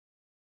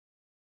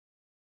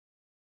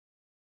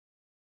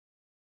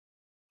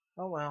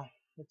Oh well,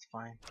 it's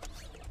fine.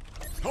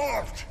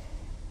 Halt!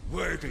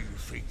 Where do you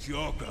think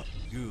you're going?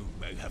 You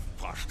may have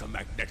passed a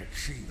magnetic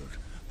shield,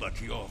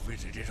 but your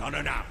visit is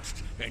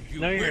unannounced, and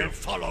you will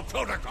follow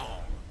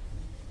protocol.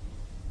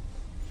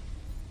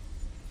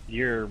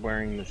 You're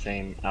wearing the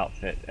same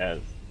outfit as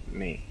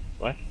me.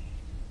 What?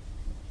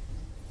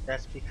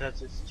 That's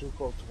because it's too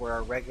cold to wear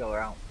our regular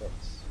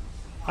outfits.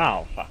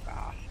 Oh, fuck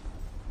off.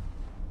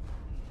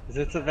 'Cause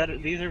it's a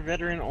these are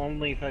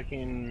veteran-only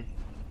fucking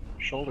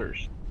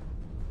shoulders.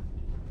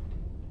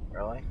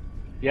 Really?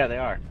 Yeah, they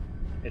are.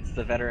 It's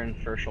the veteran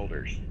fur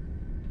shoulders.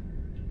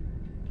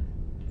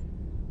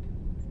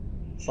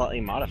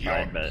 Slightly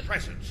modified, Your but...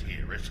 presence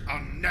here is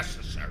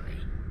unnecessary.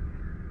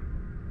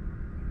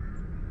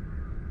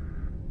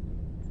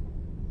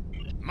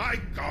 My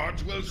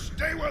guards will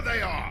stay where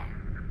they are.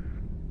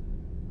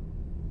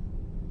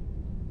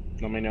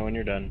 Let me know when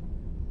you're done.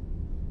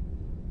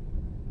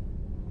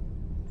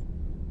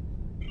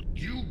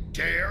 You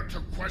dare to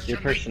question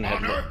Your person the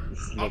head honor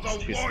of looks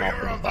the too small warrior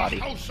for the of body.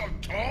 the House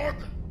of Torg?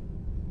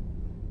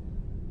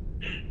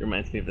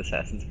 Reminds me of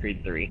Assassin's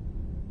Creed 3.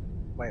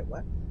 Wait,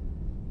 what?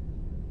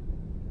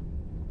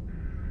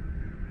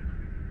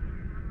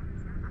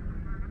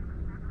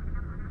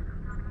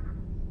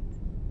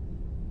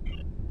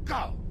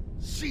 Go!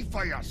 See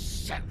for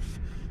yourself!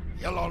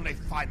 You'll only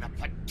find a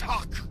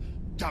Patak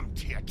dumped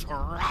here to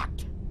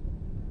rot!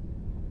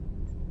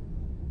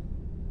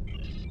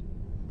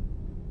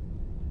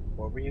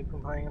 What were you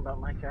complaining about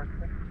my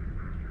character?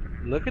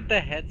 Look at the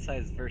head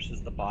size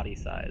versus the body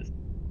size.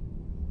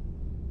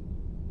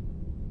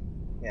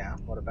 Yeah,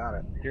 what about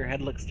it? Your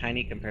head looks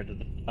tiny compared to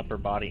the upper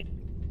body.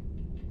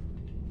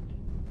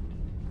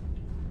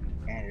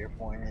 And your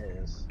point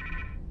is...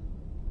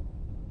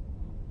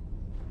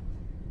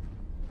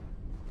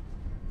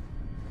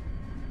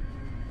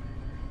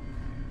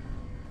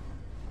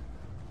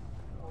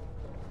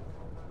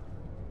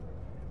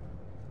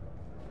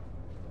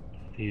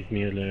 Leave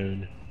me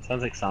alone.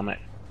 Sounds like Sonic.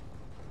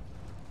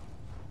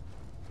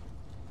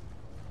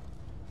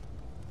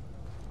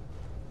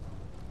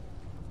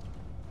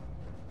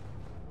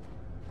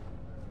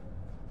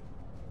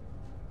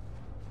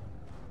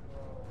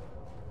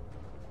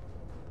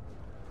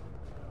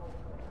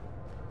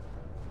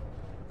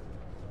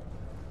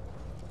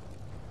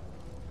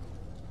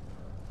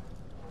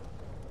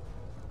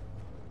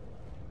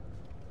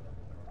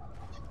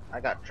 I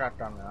got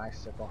trapped on an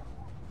icicle.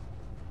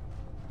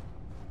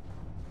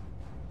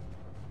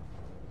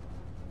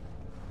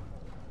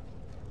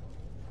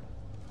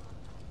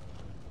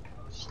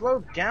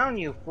 Slow down,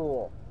 you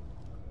fool!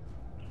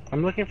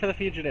 I'm looking for the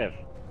fugitive.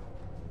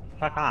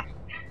 Fuck off.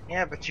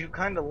 Yeah, but you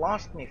kinda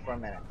lost me for a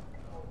minute.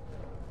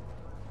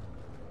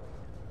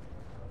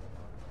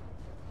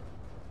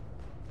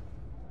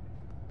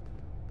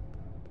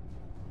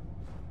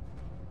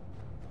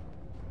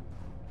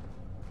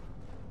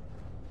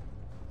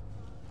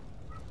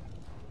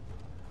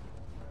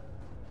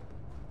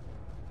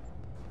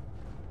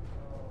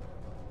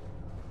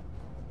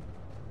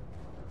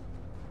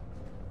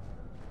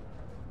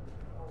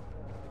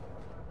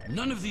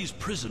 None of these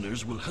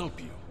prisoners will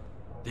help you.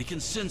 They can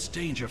sense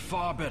danger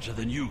far better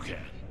than you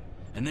can,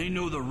 and they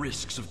know the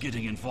risks of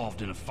getting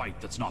involved in a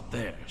fight that's not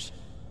theirs.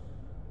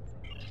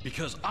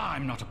 Because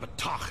I'm not a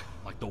Patak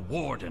like the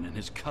Warden and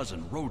his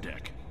cousin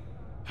Rodek.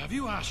 Have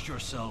you asked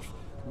yourself,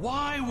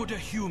 why would a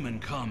human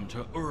come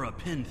to Rura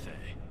Penthe?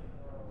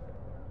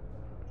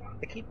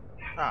 I keep...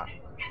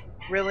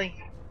 really?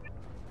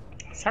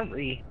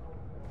 Sorry.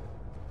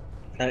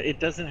 It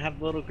doesn't have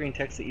little green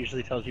text that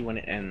usually tells you when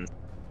it ends.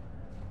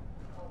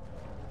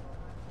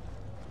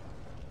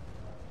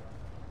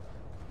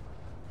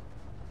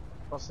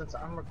 Well, since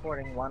I'm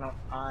recording, why don't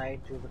I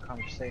do the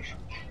conversation?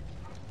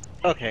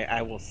 Okay,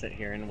 I will sit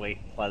here and wait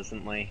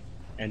pleasantly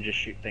and just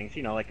shoot things,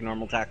 you know, like a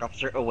normal TAC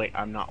officer. Oh wait,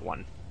 I'm not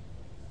one.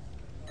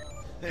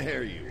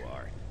 There you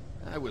are.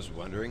 I was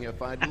wondering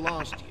if I'd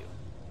lost you.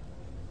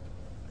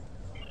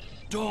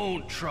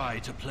 Don't try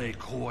to play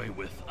coy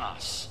with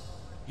us.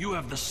 You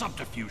have the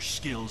subterfuge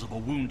skills of a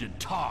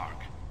wounded Targ.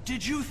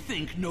 Did you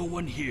think no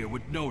one here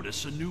would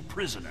notice a new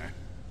prisoner?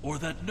 Or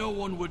that no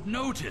one would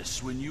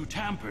notice when you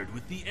tampered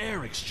with the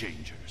air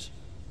exchangers?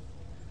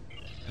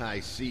 I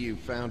see you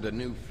found a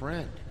new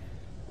friend.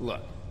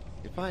 Look,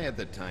 if I had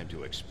the time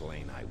to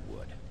explain, I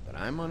would. But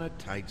I'm on a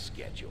tight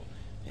schedule,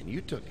 and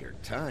you took your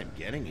time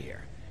getting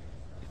here.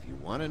 If you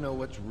want to know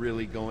what's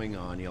really going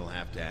on, you'll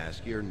have to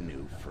ask your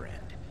new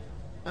friend.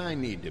 I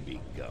need to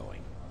be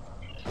going.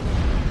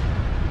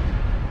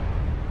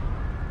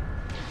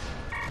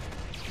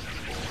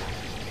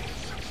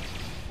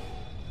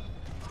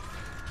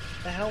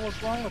 What the hell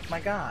was wrong with my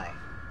guy?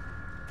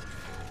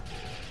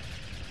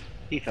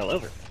 He fell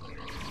over.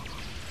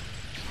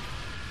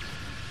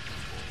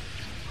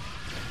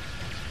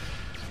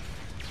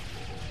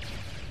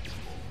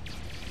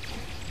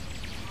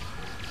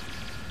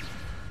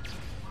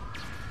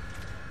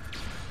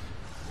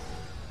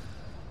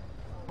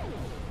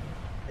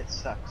 It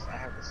sucks. I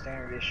have the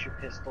standard issue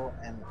pistol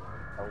and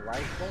a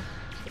rifle.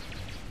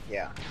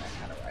 Yeah, that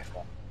kind of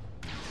rifle.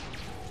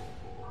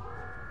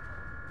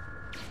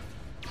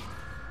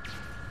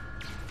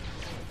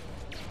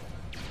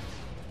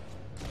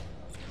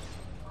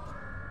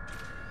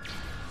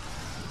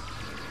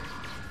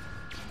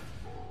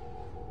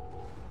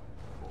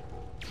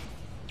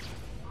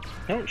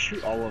 Don't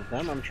shoot all of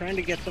them. I'm trying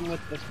to get them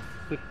with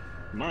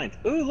mines.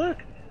 Ooh, look!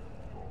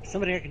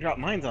 Somebody I can drop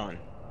mines on.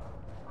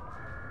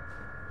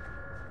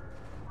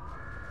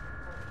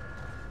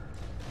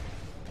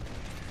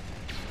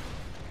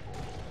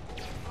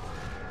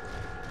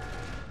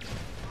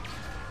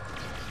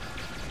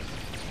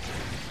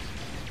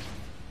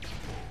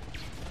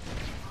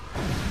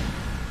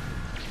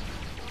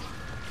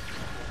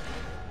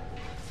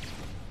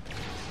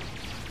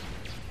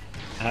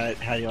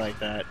 How do you like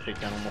that? Take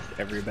down almost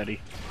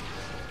everybody.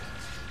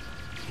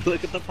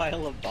 Look at the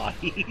pile of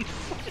bodies.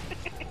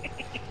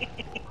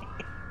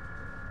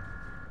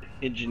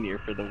 Engineer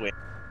for the win.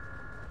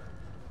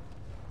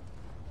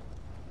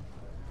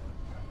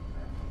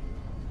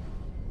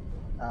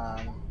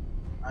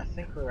 I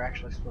think we're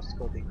actually supposed to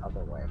go the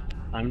other way.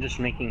 I'm just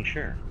making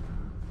sure.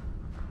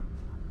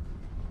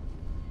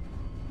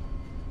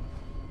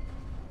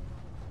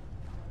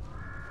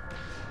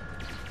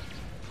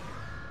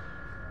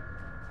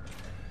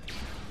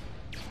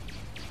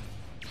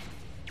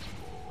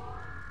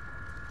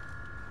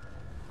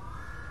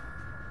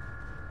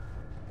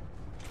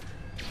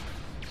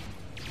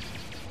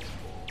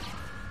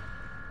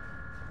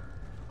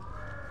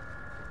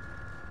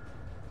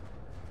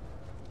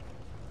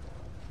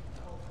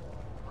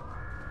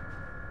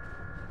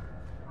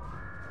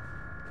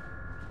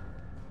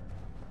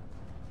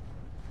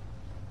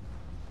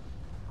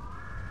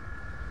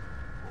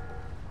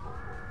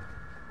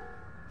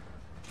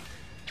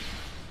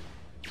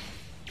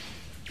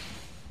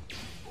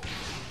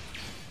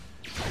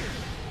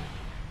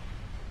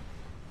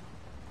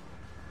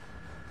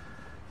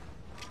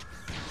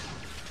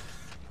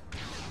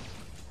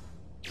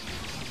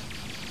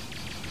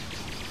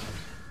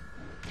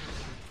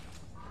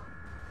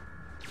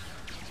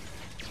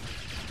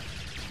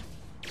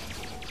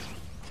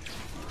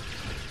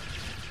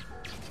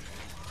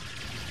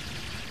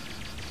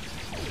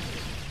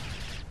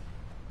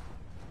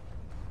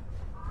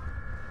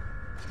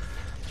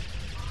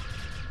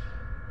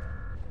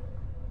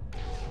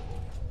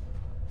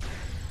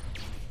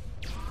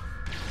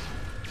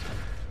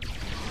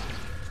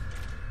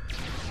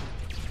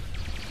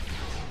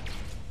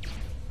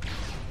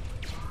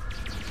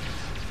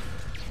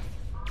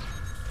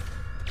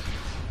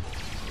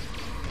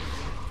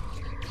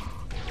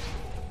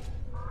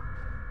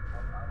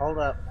 Hold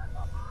up.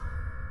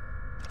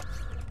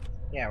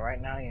 Yeah,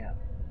 right now, yeah.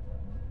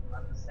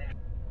 I'm the same.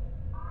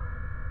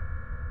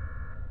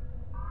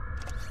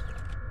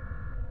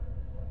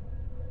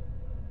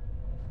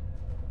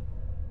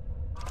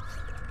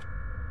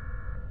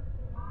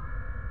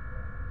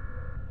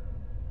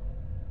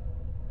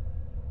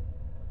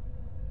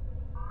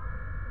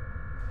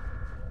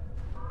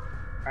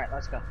 Alright,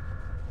 let's go.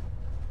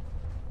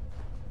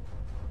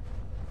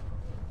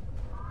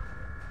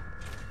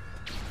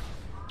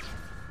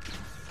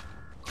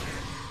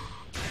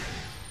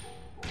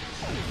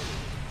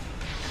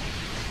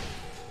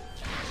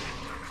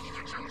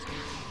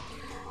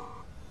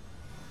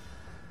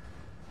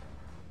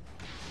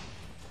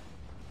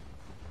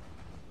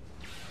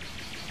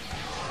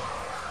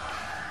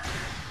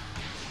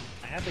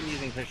 I have been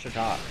using push to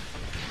talk.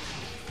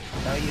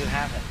 No, you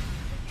haven't.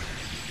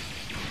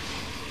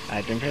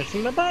 I've been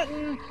pressing the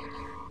button.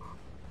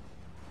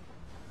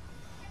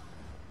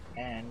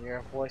 And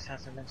your voice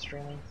hasn't been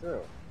streaming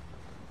through.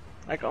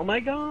 Like, oh my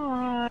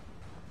god.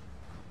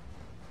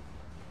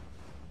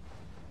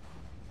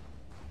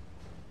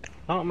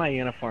 I want my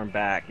uniform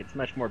back. It's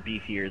much more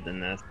beefier than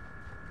this.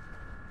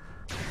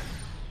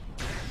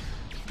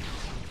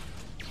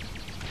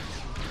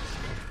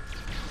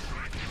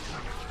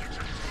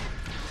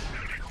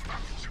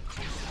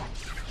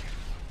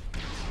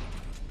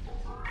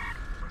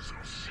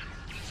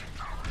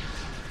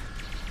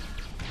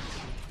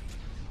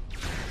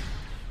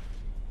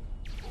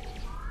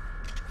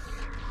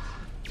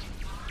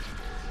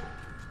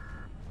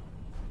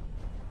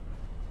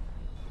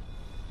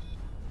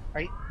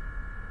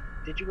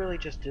 Did you really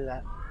just do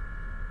that?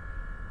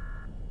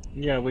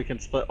 Yeah, we can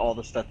split all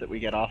the stuff that we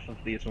get off of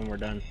these when we're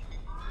done.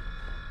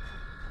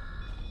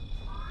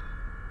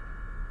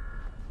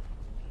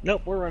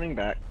 Nope, we're running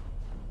back.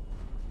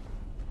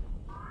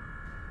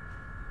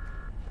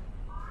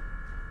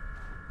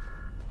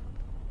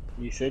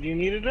 You said you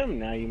needed them,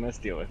 now you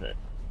must deal with it.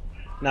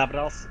 Nah,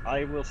 but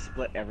I will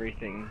split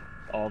everything,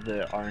 all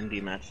the R&D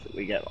mats that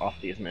we get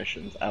off these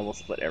missions. I will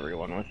split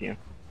everyone with you.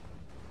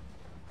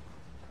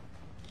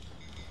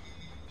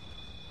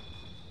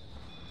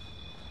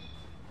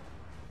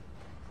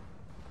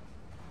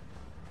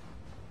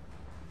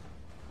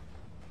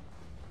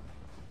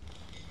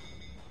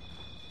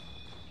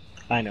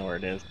 I know where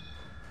it is.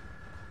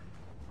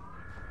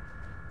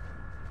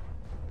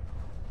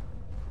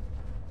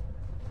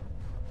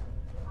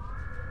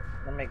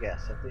 Let me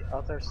guess, at the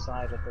other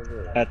side of the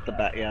room. At the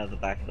back, yeah, the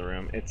back of the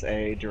room. It's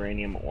a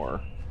geranium ore.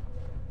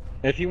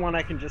 If you want,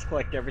 I can just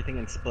collect everything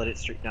and split it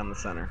straight down the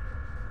center.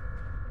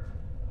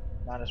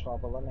 Might as well,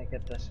 but let me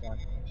get this one.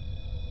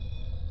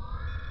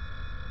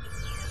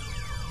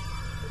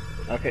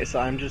 Okay, so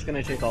I'm just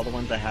gonna take all the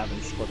ones I have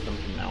and split them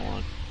from now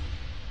on.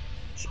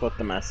 split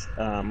the mess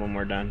when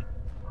we're done.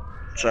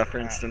 So, for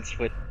instance,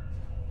 with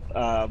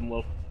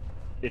well,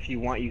 if you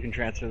want, you can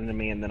transfer them to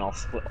me, and then I'll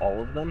split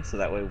all of them, so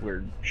that way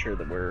we're sure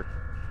that we're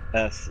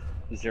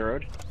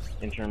zeroed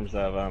in terms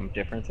of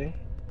differencing.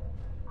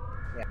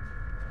 Yeah.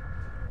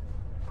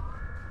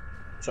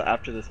 So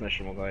after this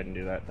mission, we'll go ahead and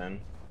do that then.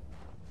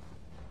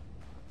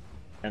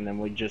 And then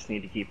we just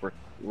need to keep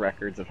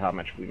records of how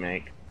much we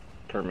make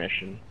per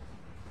mission.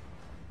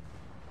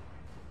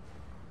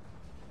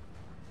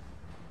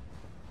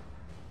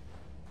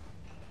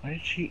 Why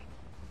did she...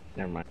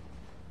 Never mind.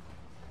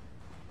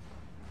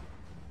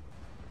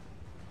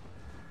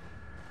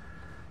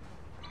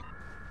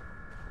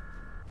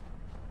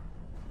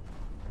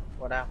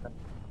 What happened?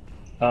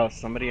 Oh,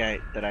 somebody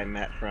that I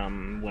met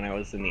from when I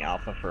was in the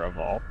alpha for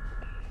Evolve.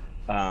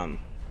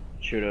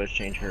 She would always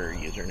change her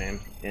username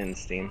in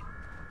Steam.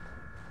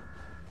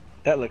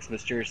 That looks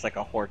mysterious like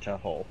a Horta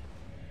hole.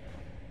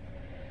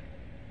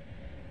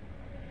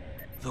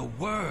 The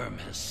worm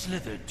has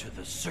slithered to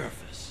the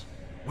surface.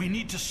 We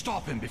need to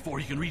stop him before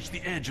he can reach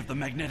the edge of the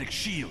magnetic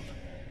shield.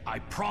 I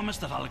promise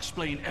that I'll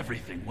explain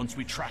everything once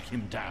we track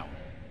him down.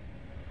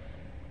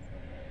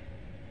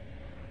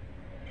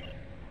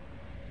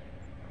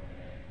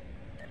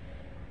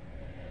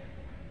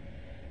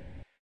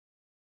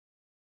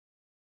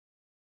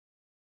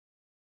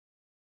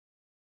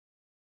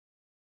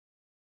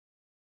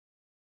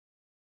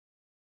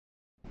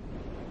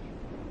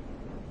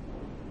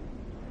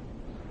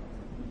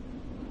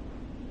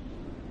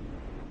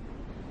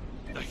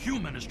 The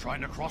human is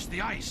trying to cross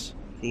the ice.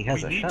 He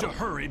has we a need shuttle. to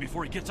hurry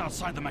before he gets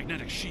outside the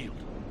magnetic shield.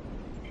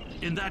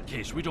 In that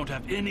case, we don't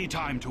have any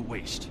time to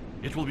waste.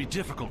 It will be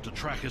difficult to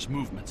track his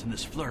movements in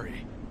this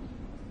flurry.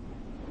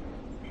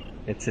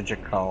 It's a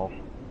Jackal.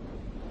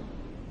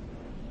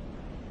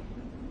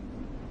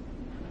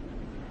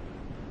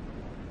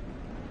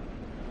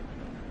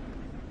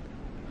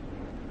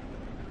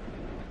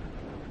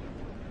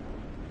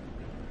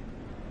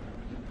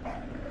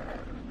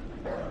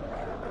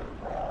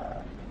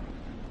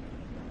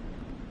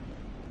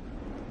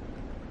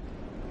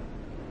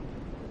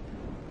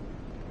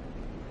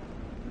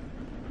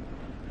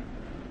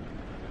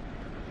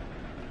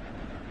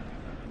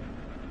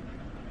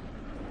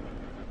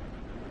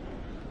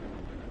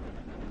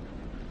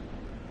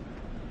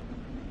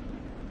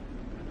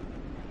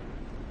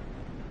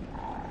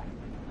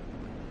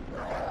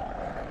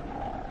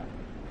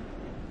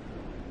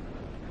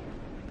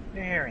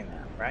 You're hearing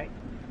that, right?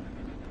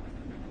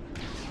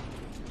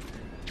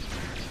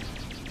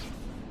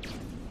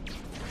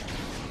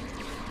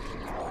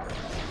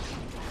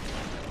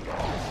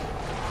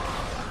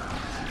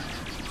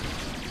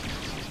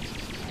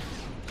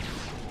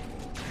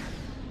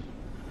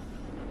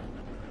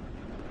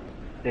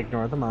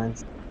 Ignore the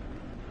mines.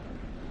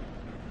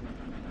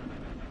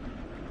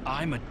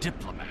 I'm a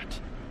diplomat.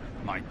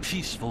 My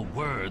peaceful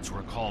words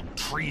were called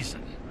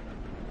treason.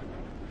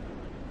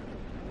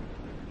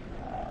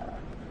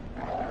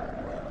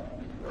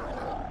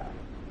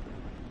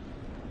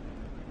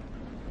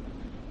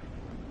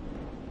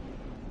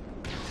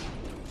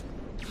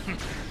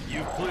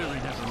 You clearly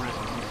never read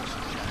the rules.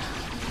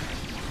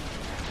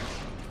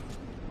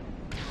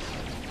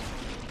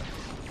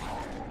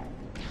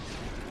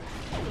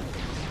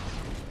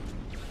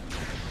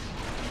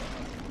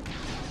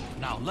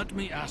 Now let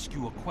me ask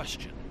you a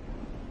question.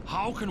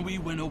 How can we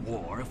win a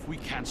war if we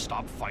can't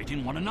stop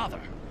fighting one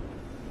another?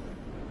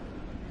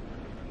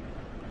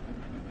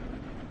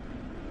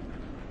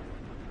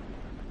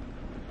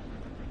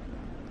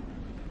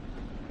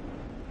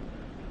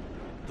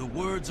 The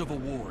words of a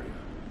warrior.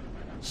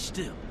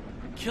 Still,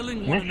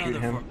 killing one Can I shoot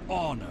another him? for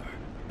honor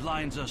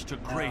blinds us to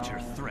greater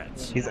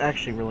threats. He's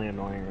actually really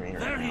annoying me right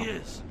There now. he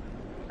is.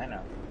 I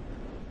know.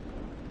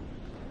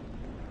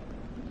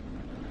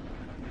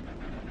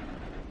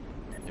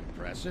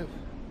 Impressive.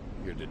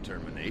 Your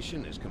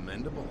determination is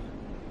commendable.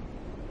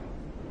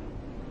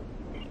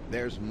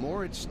 There's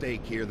more at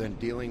stake here than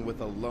dealing with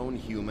a lone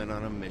human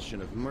on a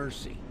mission of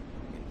mercy.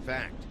 In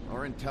fact,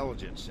 our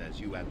intelligence says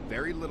you have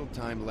very little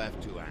time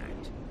left to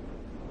act.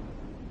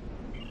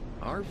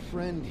 Our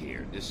friend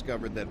here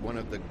discovered that one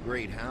of the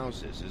great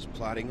houses is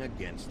plotting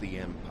against the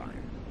Empire.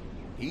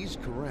 He's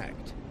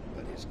correct,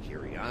 but his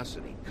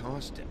curiosity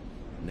cost him.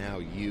 Now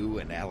you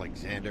and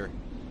Alexander,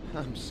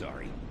 I'm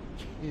sorry,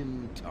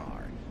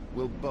 Kimtar,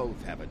 will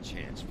both have a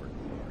chance for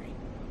glory.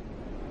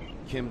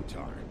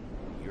 Kimtar,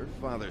 your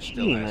father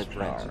still has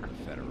friends in the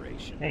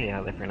Federation. Hey,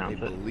 how they They pronounce it.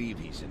 believe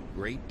he's in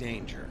great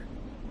danger.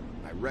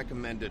 I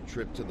recommend a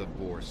trip to the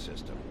Bohr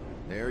system.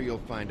 There you'll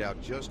find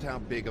out just how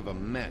big of a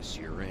mess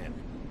you're in.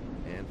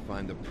 And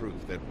find the proof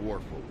that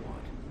Worf will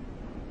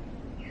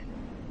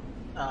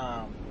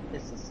want.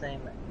 It's the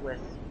same with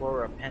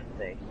Rura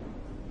Penthe.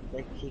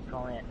 They keep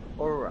calling it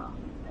Rura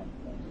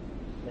Penthe.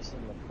 Missing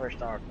the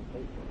first R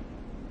completely.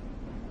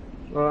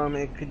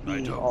 It could I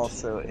be don't.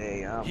 also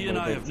a He and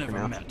I way have it's never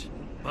pronounced. met.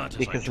 But as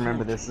Because I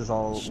remember, told this you, is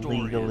all the story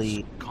legally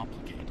is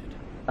complicated.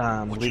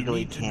 What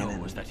legally you need to know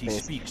canon is that he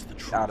based speaks the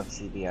truth. out of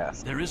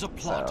CBS. There is a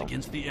plot so.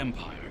 against the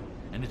Empire,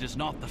 and it is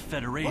not the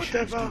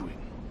Federation's Whatever. doing.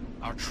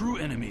 Our true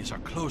enemies are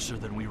closer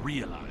than we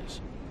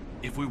realize.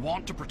 If we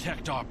want to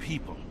protect our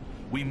people,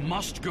 we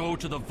must go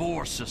to the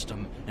Vor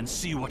system and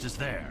see what is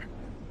there.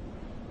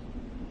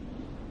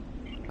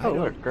 Oh,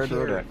 look, guard care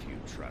Rura. if you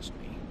trust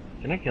me.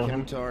 Can I kill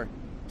him? Kimtar,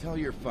 tell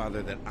your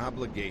father that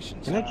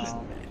obligations Can I are just...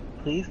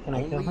 met. Please, can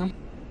I kill Only- him?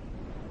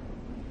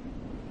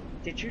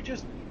 Did you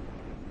just...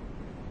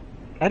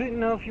 I didn't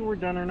know if you were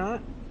done or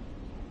not.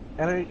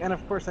 And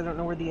of course, I don't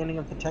know where the ending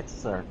of the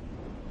texts are.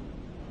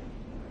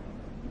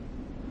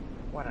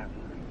 Whatever.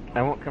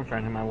 I won't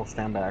confront him, I will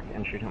stand back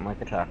and shoot him like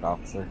a attack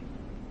officer.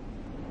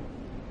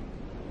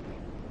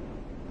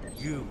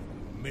 You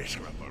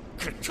miserable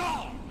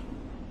Qatar!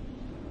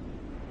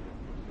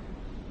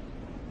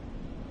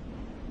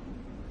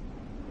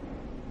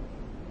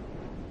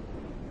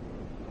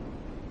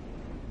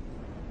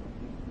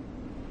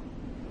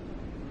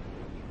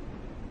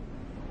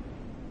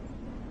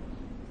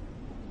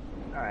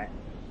 Alright.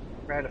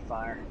 Ready to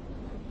fire.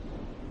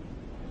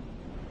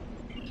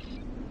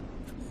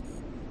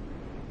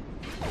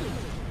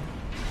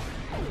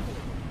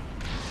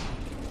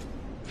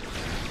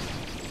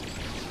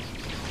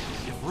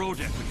 If Rodek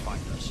could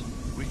find us,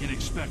 we can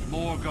expect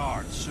more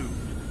guards soon.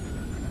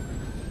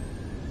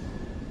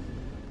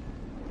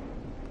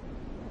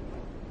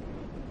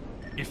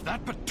 If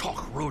that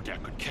Batok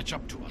Rodek could catch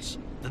up to us,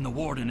 then the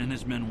Warden and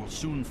his men will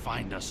soon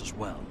find us as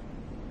well.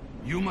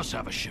 You must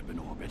have a ship in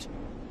orbit.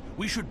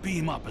 We should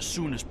beam up as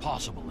soon as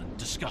possible and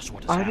discuss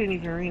what has I happened. didn't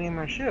even rename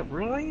my ship,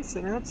 really?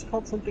 So now it's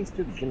called something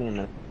stupid. Give me a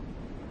minute.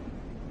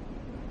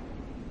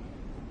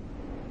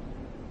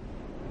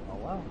 Oh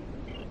well.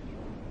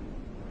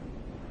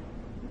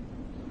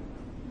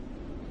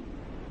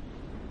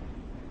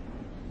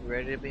 You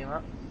ready to beam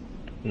up?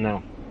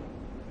 No.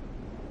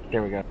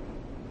 There we go.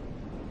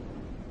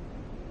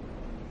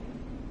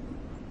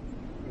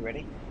 You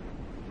ready?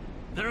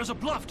 There is a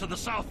bluff to the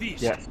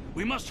southeast. Yes.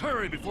 We must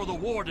hurry before the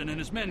Warden and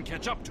his men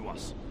catch up to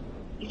us.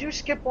 Did you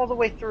skip all the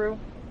way through?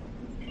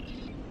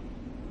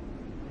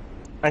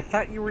 I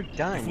thought you were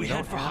done. If we You head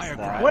don't for ask higher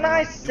that. ground, When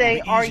I it will say,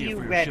 be are easier you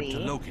for your ship to ready,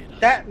 locate us.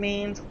 that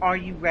means, are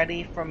you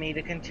ready for me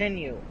to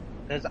continue?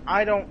 Because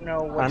I don't know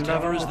I'm what's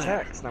not Whatever going on is the on.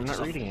 there. text. I'm not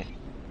It's reading it.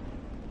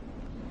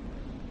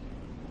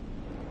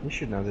 You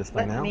should know this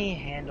by Let now. me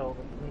handle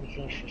the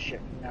communication shit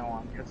from now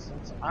on, because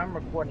since I'm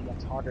recording,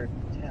 it's harder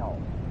to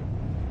tell.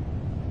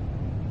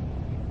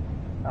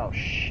 Oh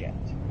shit.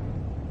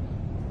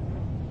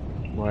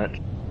 What?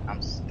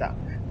 I'm stuck.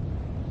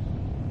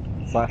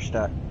 Flash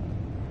stack.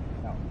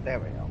 No, there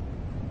we go.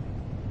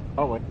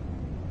 Oh, wait.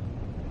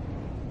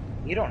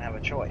 You don't have a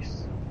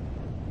choice.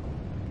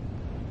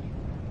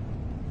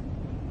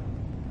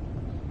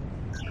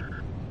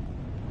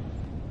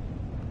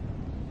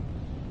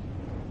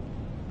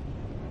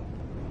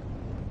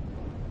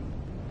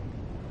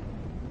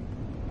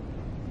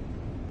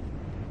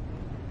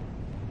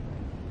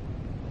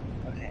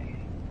 Okay,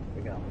 here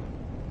we go.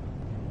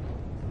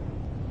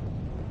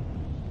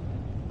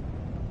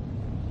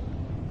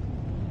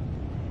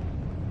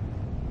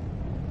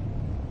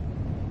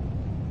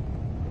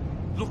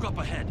 Look up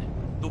ahead.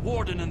 The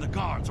Warden and the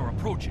guards are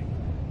approaching.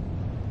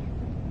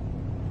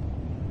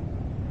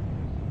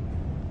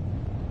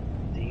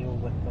 Deal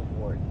with the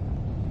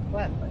warden.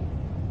 Gladly.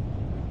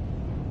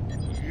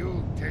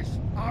 You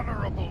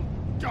dishonorable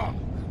dog!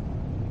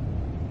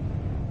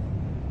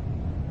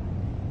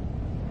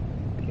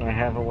 I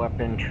have a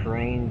weapon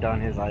trained on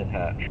his eye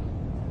patch.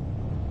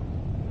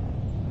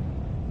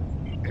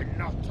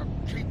 Enough to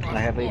keep us I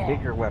have a warm.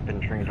 bigger weapon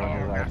trained on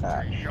his Long eye after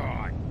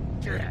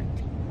patch. you're dead.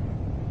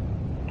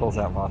 Pulls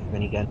out Voth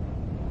minigun.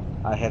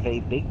 I have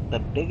the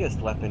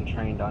biggest weapon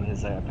trained on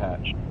his eye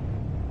patch.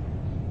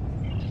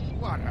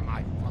 What am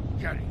I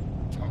forgetting,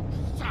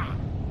 Tosa?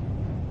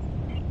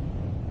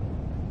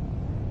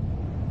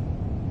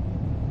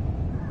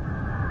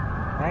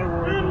 Hi,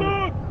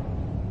 Warden.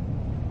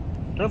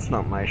 That's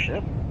not my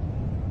ship.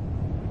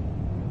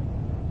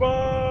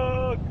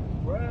 Fuck!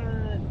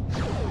 Run!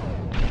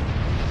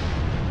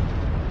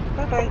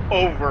 Bye-bye.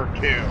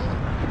 Overkill!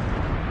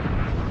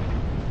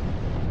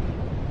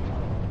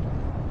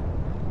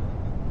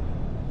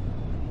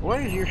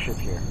 Why is your ship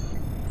here?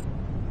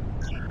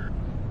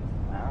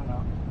 I don't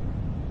know.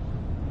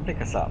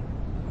 Pick us up.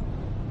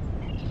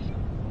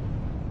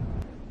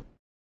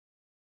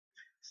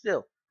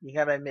 Still, you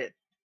gotta admit,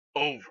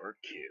 overkill.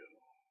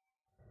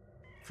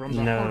 From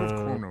the heart of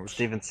No, Kronos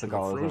Steven to the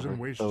Seagal frozen is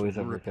wastes always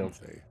of Rura overkilled.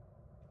 Penthe,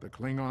 the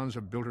Klingons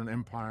have built an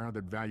empire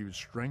that values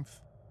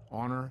strength,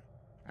 honor,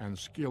 and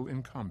skill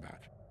in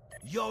combat.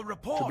 Your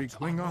report To be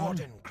on Klingon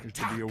Warden is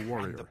to be a Krattak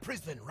warrior. and the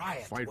prison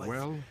riot Fight was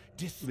well,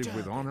 disturbing. live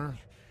with honor,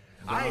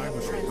 I die have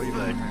with a blade in your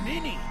transferred hand.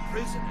 many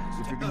prisoners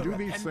If to you can do Rura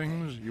these Penthe,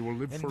 things, you will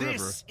live and forever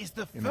this is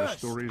the in the first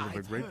stories of the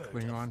I've great heard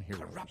Klingon of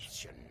heroes.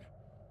 corruption.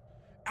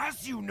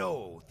 As you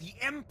know, the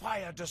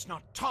Empire does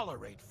not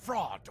tolerate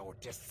fraud or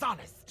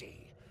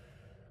dishonesty.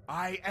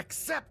 I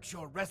accept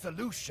your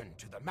resolution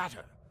to the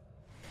matter,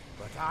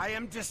 but I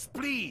am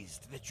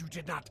displeased that you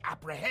did not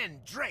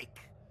apprehend Drake.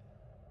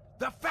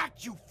 The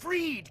fact you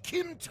freed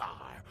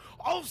Kimtar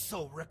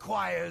also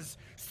requires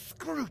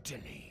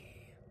scrutiny.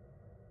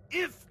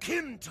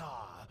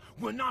 Kimtar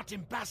were not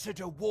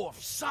Ambassador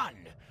Worf's son,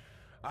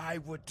 I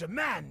would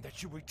demand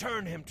that you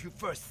return him to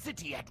First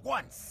City at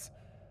once.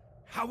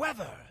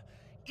 However,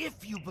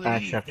 if you I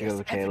actually believe have to go to there's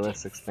the Kalos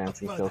evidence of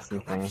expanse and further kill some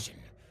things. corruption,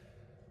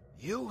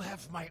 you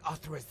have my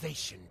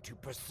authorization to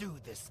pursue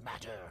this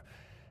matter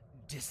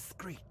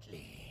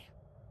discreetly.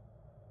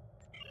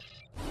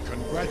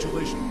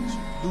 Congratulations,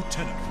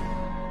 Lieutenant.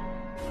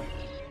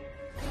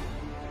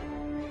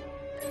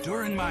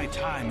 During my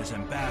time as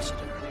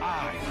ambassador,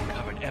 I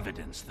uncovered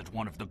evidence that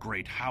one of the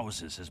great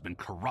houses has been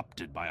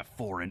corrupted by a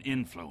foreign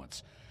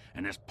influence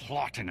and is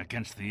plotting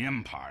against the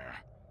Empire.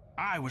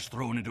 I was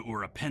thrown into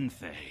Rura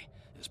Penthe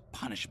as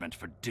punishment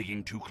for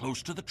digging too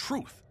close to the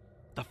truth.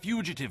 The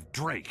fugitive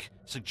Drake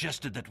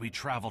suggested that we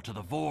travel to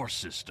the Vor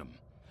system.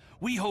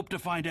 We hope to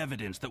find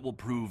evidence that will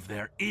prove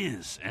there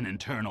is an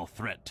internal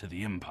threat to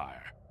the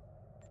Empire.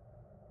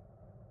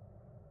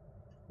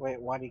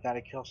 Wait, why do you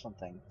gotta kill some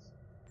things?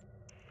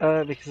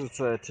 Because it's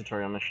a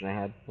tutorial mission I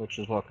had, which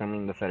is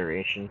welcoming the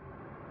Federation.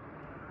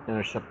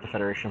 Intercept the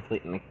Federation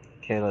fleet in the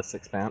Kalos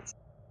Expanse.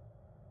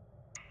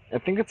 I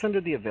think it's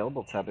under the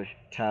available tab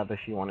if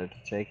you wanted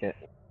to take it.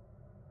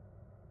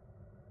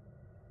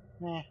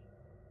 Eh.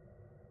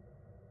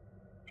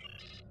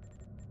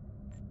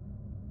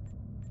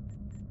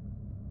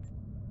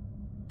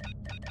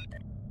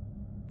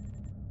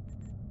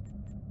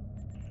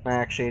 I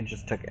actually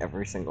just took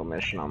every single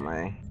mission on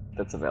my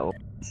that's available.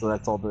 So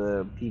that's all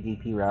the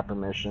PvP wrapper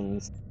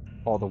missions,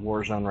 all the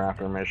Warzone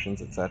wrapper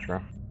missions,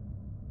 etc.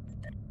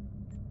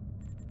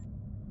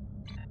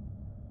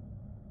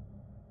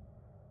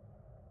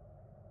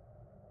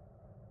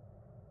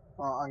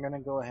 Well, I'm gonna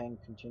go ahead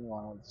and continue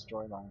on with the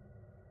storyline.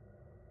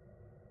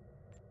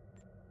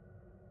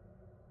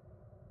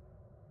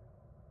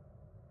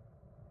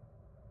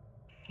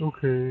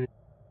 Okay.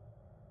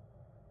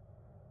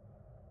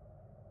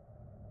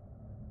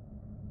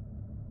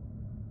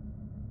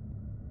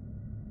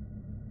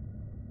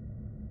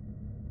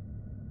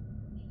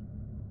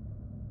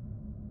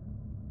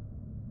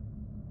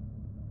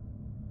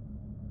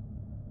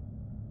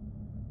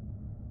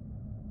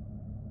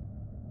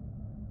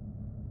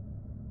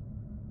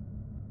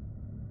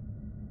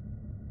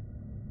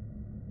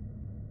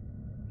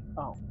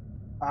 Oh,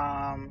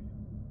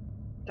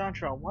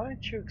 Dontrell, why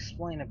don't you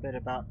explain a bit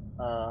about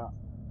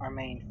our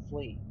main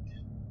fleet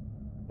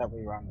that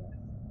we run with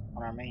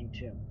on our main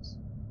tunes?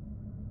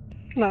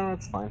 No,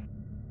 that's fine.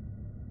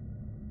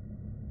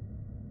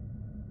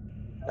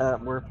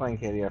 We're playing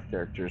KDF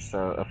characters,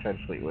 so a Fed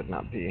fleet would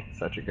not be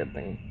such a good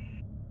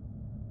thing.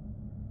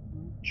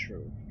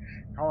 True.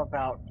 How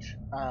about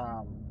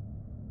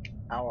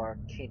our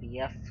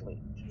KDF fleet?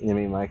 You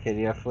mean my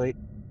KDF fleet?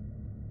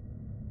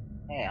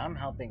 Hey, I'm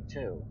helping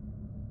too.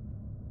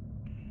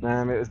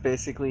 It was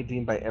basically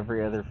deemed by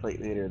every other fleet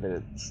leader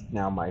that it's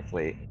now my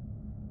fleet.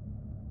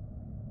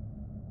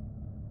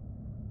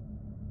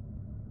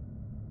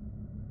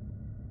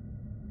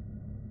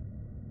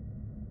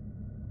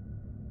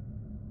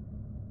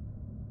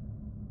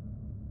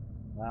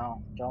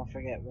 Well, don't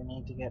forget we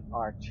need to get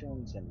our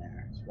tunes in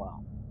there as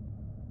well.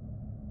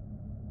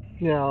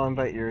 Yeah, I'll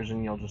invite yours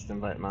and you'll just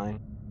invite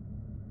mine.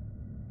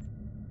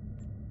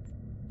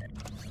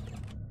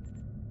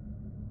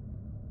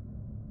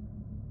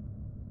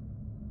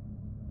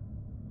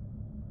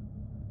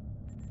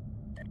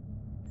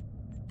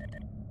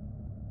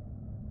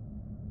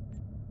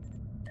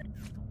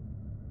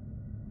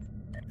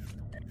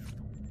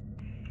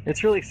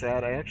 It's really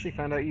sad. I actually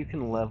found out you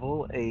can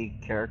level a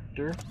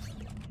character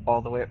all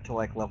the way up to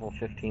like level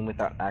 15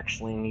 without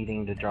actually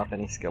needing to drop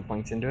any skill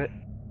points into it.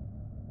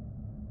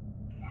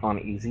 On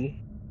easy.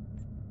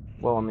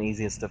 Well, on the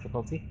easiest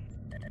difficulty.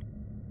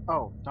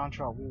 Oh,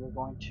 Dontrell, we were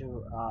going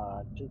to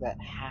do that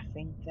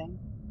halving thing?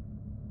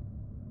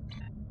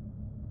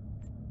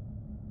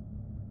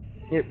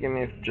 Yep, give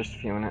me just a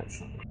few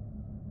minutes.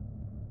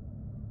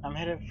 I'm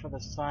headed for the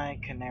Psi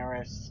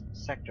Canaris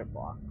sector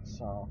block,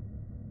 so...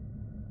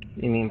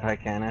 You mean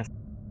Pycanis?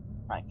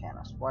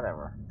 Canis,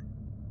 whatever.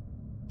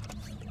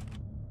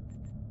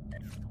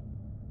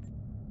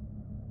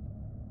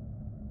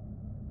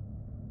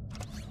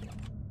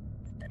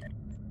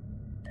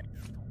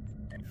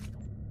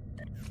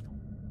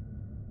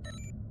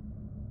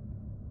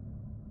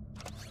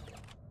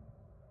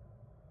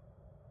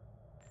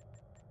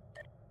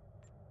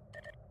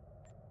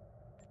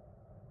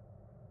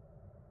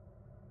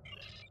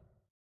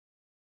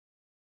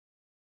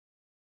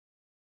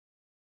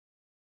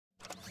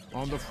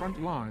 On the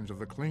front lines of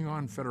the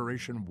Klingon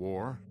Federation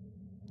war,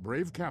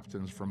 brave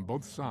captains from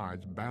both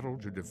sides battle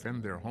to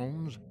defend their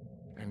homes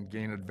and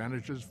gain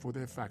advantages for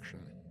their faction.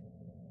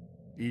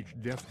 Each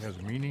death has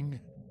meaning,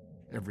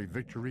 every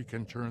victory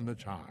can turn the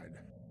tide.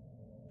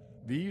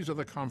 These are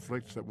the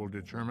conflicts that will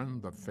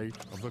determine the fate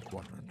of the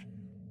quadrant.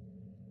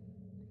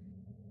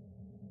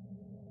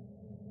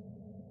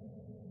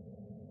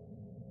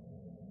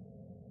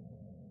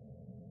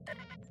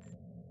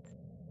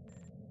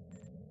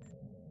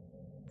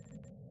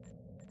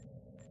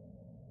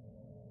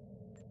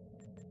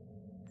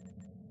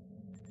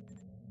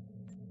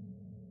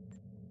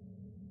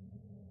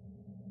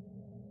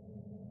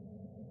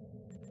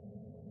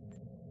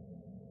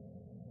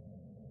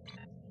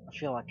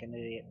 feel like an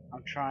idiot.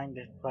 I'm trying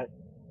to put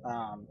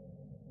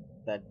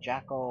the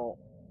jackal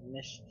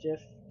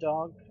mischief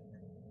dog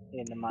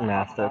into my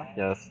Mastiff, hotbar.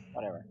 yes.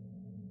 Whatever.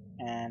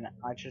 And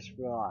I just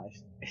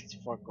realized it's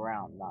for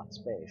ground, not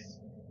space.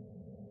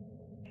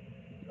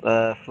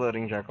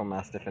 Floating jackal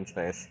mastiff in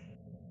space.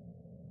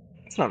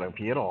 It's not OP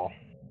at all.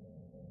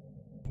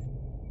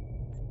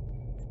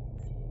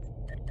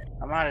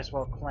 I might as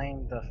well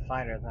claim the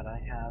fighter that I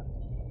have.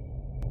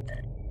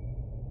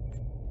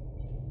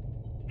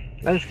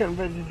 I just got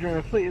invited to join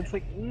a fleet. It's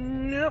like,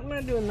 nope,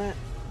 not doing that.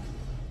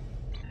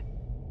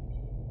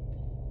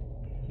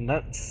 And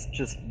that's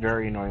just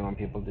very annoying when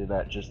people do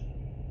that. Just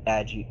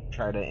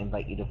try to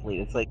invite you to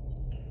fleet. It's like,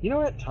 you know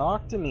what?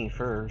 Talk to me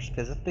first,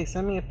 because if they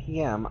send me a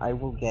PM, I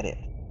will get it.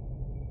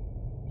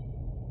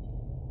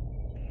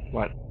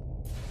 What?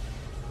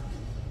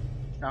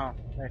 Oh,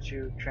 that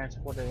you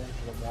transported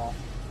into the wall.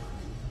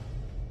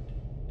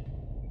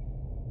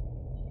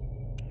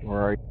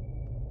 Where are you?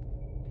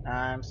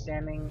 I'm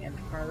standing in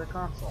front of the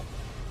console.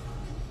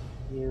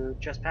 You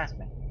just passed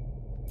me.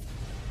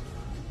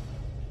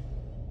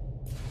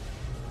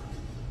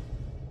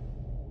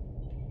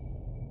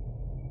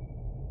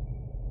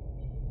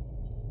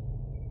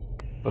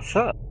 What's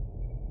up?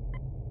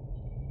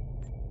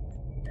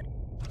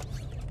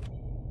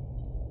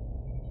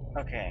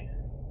 Okay,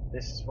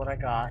 this is what I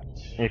got.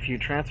 If you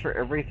transfer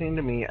everything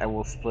to me, I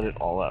will split it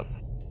all up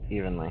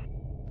evenly.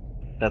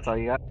 That's all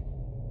you got?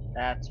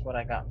 That's what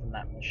I got from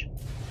that mission.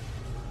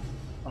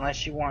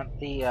 Unless you want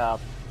the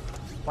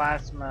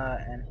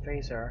plasma and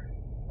phaser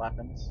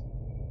weapons.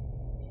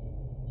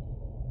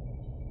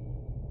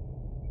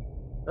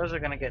 Those are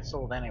gonna get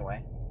sold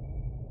anyway.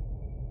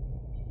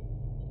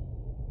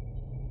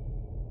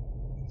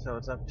 So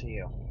it's up to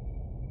you.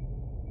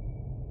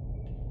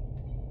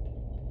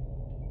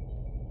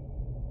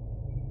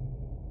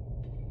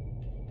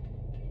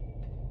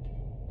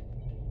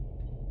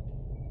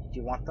 Do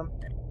you want them?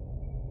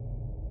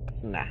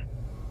 Nah.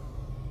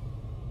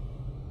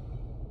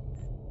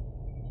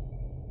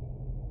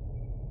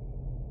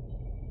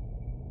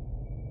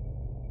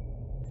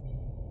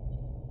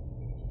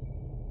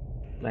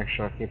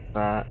 Actually, I'll keep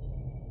that.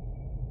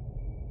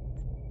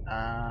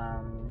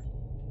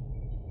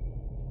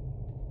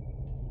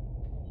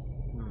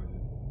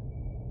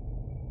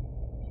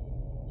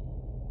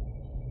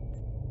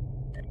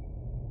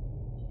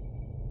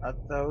 Are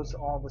those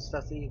all the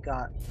stuff that you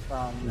got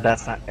from...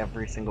 That's not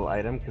every single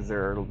item, because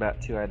there are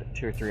about two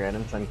or three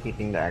items I'm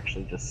keeping to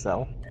actually just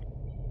sell.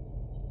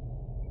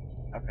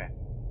 Okay.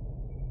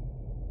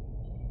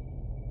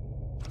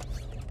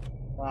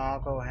 Well, I'll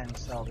go ahead and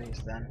sell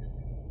these then.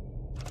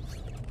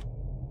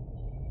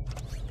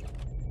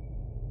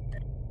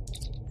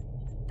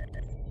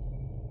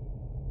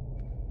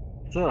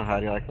 So, how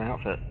do you like my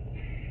outfit?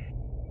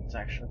 It's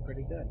actually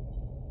pretty good.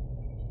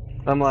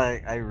 I'm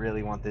like, I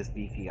really want this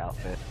beefy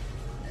outfit.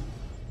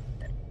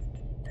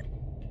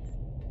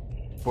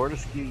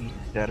 Fortescue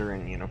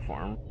veteran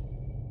uniform.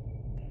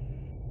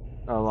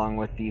 Along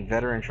with the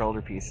veteran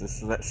shoulder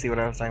pieces. So see what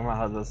I was talking about,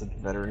 how those are the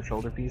veteran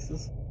shoulder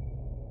pieces?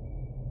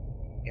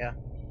 Yeah.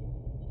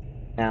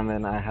 And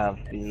then I have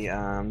the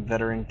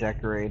veteran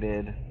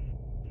decorated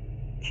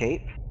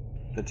cape,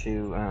 the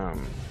two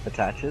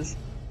attaches,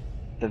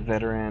 the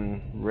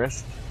veteran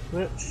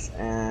wristlets,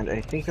 and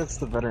I think that's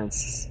the veteran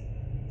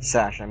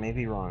sash. I may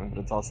be wrong, but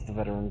it's also the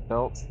veteran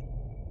belt.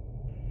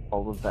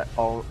 All of that,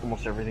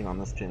 almost everything on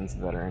this pin's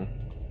veteran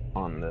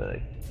on the,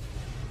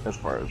 as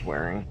far as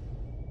wearing.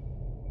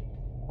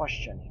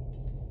 Question.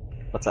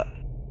 What's up?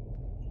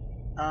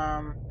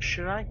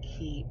 Should I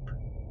keep,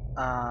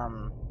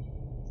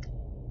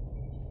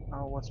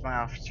 what's my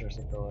officer's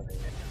ability?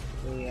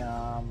 The,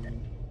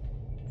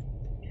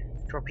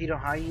 torpedo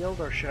high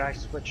yield, or should I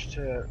switch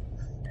to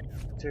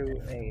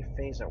a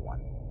phaser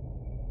one?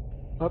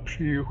 Up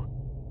to you.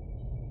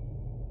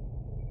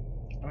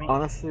 I mean,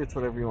 Honestly, it's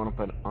whatever you want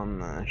to put on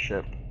the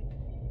ship.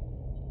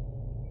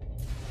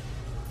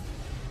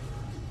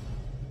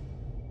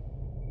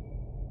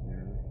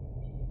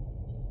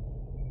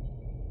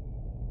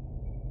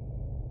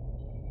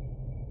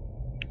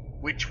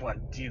 which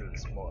one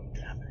deals more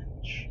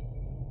damage?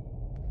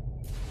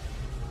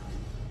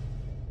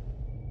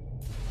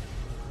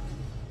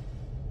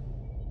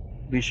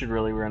 We should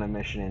really run a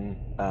mission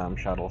in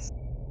shuttles.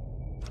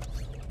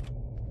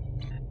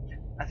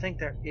 I think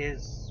there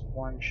is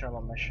one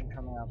shuttle mission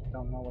coming up.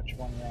 Don't know which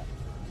one yet.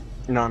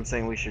 No, I'm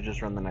saying we should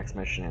just run the next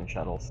mission in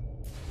shuttles.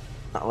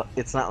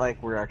 It's not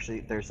like we're actually,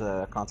 there's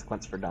a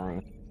consequence for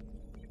dying.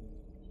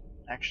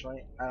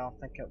 Actually, I don't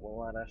think it will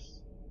let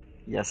us.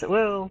 Yes, it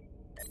will.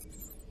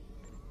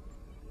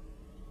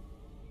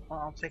 Well,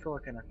 I'll take a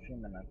look in a few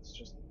minutes.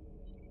 Just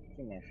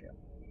give me a few.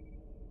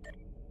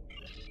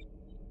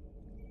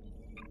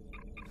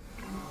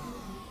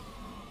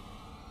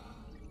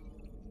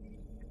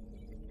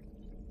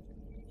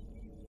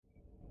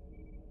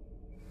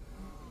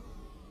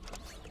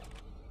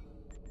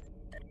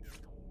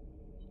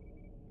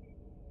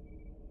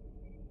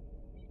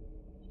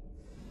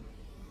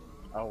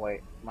 Oh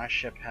wait, my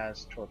ship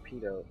has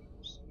torpedoes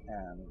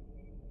and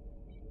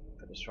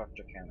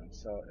disruptor cannon,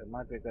 so it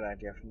might be a good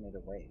idea for me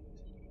to wait.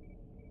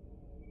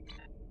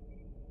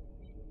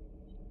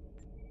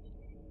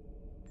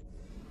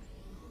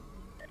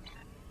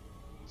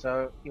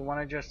 So you want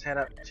to just head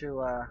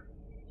to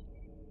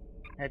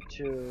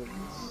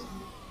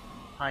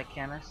High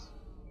Canis?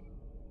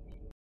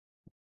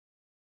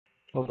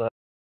 Hold up.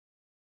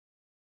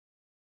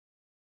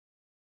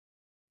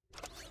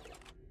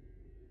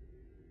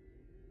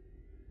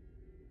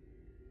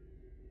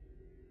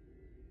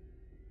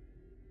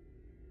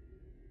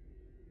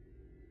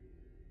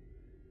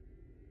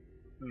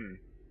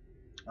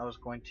 I was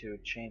going to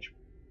change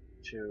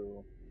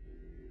to...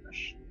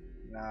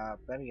 Nah,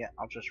 better yet,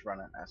 I'll just run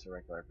it as a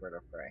regular bird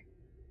of prey.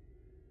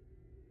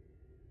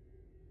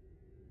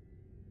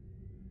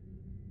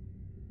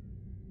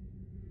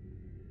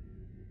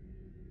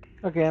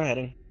 Okay, I'm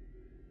heading.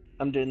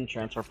 I'm doing the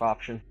transfer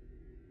option.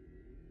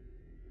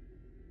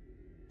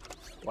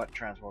 What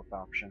transport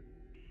option?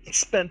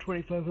 Spend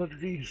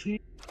 2,500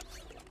 EC.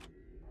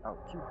 Oh,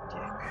 you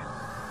dick.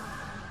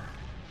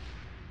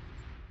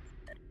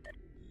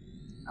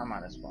 I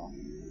might as well.